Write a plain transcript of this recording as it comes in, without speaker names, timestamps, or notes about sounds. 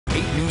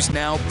News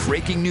Now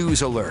breaking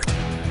news alert.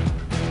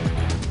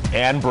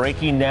 And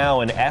breaking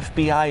now, an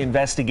FBI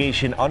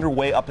investigation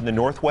underway up in the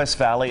Northwest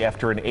Valley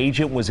after an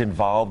agent was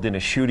involved in a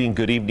shooting.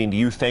 Good evening to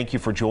you. Thank you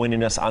for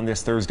joining us on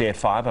this Thursday at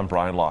 5. I'm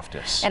Brian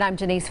Loftus. And I'm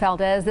Janice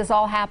Valdez. This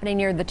all happening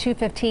near the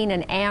 215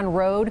 and Ann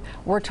Road.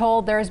 We're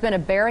told there has been a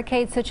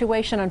barricade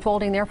situation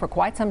unfolding there for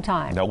quite some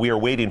time. Now, we are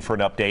waiting for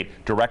an update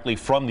directly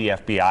from the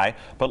FBI,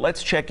 but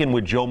let's check in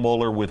with Joe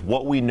Moeller with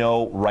what we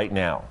know right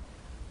now.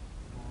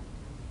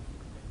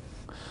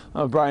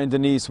 Brian,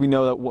 Denise, we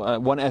know that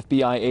one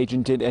FBI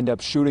agent did end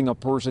up shooting a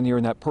person here,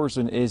 and that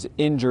person is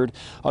injured.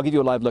 I'll give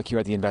you a live look here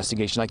at the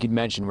investigation. Like you'd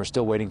mentioned, we're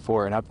still waiting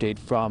for an update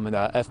from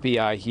the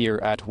FBI here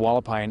at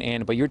Wallapai and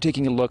Ann, but you're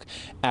taking a look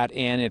at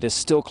Ann. It is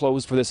still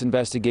closed for this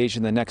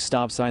investigation. The next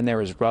stop sign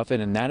there is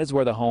Ruffin, and that is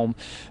where the home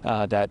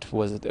where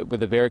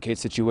the barricade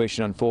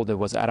situation unfolded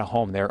was at a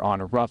home there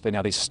on Ruffin.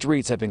 Now, these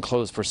streets have been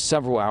closed for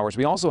several hours.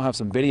 We also have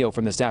some video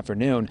from this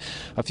afternoon.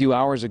 A few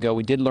hours ago,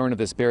 we did learn of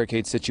this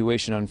barricade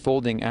situation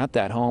unfolding at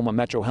that home. A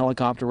Metro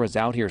helicopter was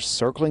out here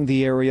circling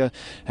the area,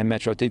 and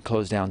Metro did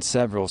close down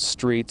several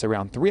streets.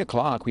 Around 3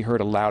 o'clock, we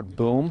heard a loud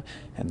boom,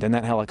 and then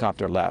that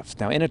helicopter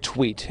left. Now, in a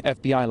tweet,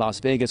 FBI Las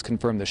Vegas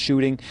confirmed the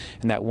shooting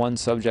and that one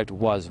subject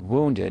was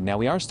wounded. Now,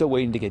 we are still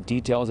waiting to get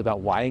details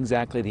about why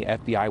exactly the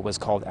FBI was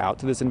called out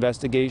to this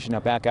investigation. Now,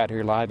 back out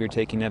here live, you're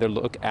taking another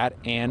look at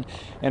Ann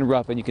and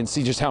Ruffin. You can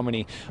see just how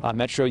many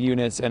Metro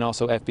units and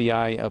also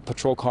FBI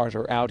patrol cars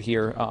are out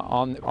here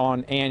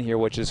on Ann here,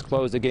 which is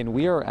closed. Again,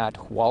 we are at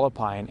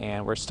Wallapai and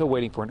Ann. We're still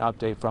waiting for an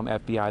update from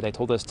FBI. They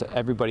told us to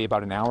everybody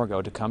about an hour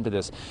ago to come to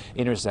this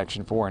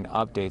intersection for an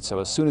update. So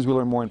as soon as we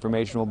learn more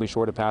information, we'll be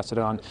sure to pass it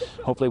on.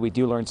 Hopefully we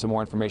do learn some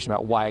more information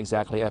about why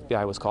exactly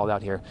FBI was called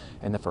out here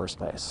in the first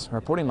place.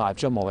 Reporting live,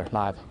 Joe Moeller,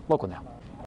 live, Local Now.